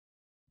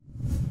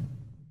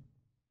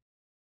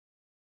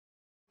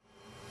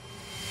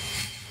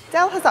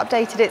Dell has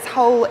updated its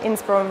whole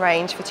Inspiron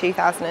range for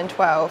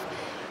 2012.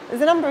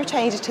 There's a number of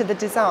changes to the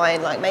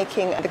design, like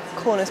making the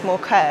corners more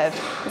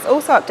curved. It's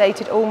also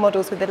updated all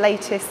models with the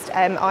latest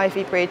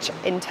Ivy Bridge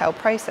Intel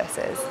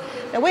processors.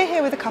 Now we're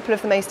here with a couple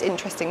of the most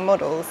interesting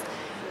models.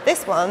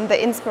 This one, the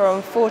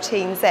Inspiron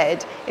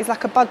 14Z, is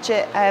like a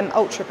budget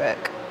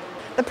ultrabook.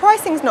 The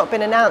pricing's not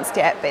been announced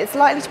yet, but it's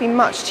likely to be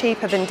much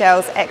cheaper than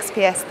Dell's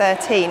XPS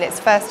 13, its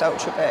first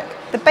ultrabook.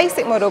 The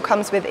basic model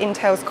comes with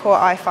Intel's Core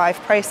i5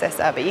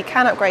 processor, but you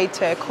can upgrade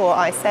to a Core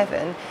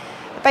i7.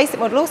 The basic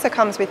model also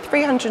comes with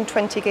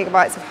 320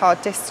 gigabytes of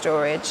hard disk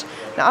storage.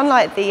 Now,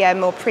 unlike the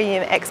more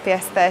premium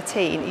XPS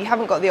 13, you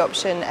haven't got the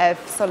option of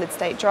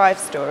solid-state drive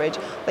storage,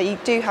 but you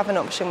do have an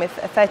option with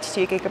a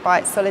 32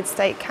 gigabyte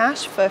solid-state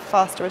cache for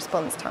faster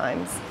response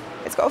times.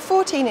 It's got a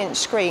 14-inch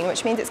screen,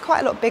 which means it's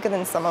quite a lot bigger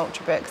than some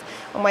ultrabooks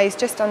and weighs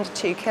just under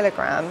 2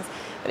 kilograms.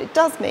 But it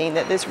does mean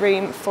that there's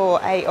room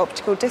for an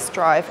optical disk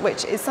drive,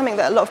 which is something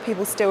that a lot of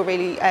people still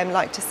really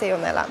like to see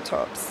on their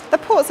laptops. The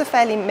ports are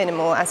fairly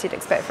minimal, as you'd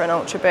expect for an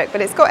ultrabook,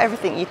 but it's got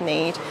everything you'd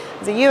need.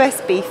 There's a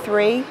USB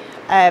 3,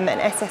 an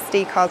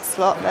SSD card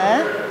slot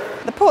there.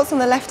 The ports on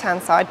the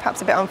left-hand side,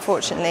 perhaps a bit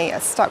unfortunately, are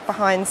stuck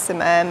behind some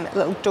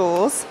little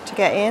doors to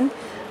get in.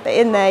 But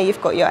in there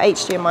you've got your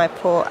HDMI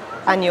port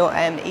and your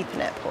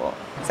Ethernet port.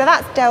 So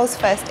that's Dell's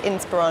first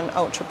Inspiron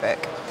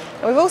ultrabook.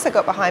 And we've also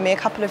got behind me a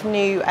couple of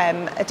new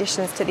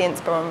additions to the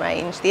Inspiron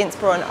range, the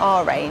Inspiron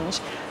R range.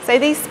 So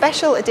these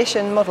special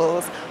edition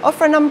models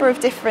offer a number of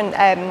different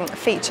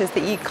features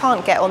that you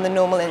can't get on the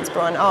normal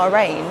Inspiron R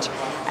range.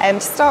 To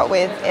start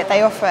with,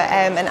 they offer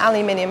an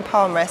aluminium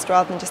palm rest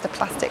rather than just a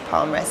plastic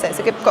palm rest, so it's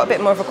got a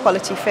bit more of a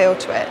quality feel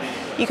to it.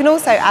 You can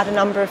also add a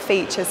number of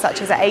features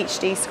such as a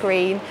HD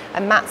screen, a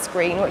matte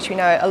screen, which we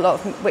know a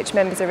lot of which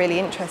members are really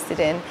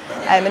interested in,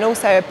 and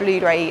also a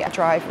Blu-ray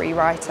drive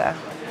rewriter.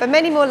 For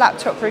many more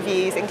laptop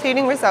reviews,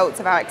 including results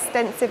of our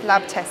extensive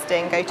lab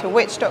testing, go to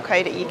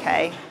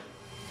which.co.uk.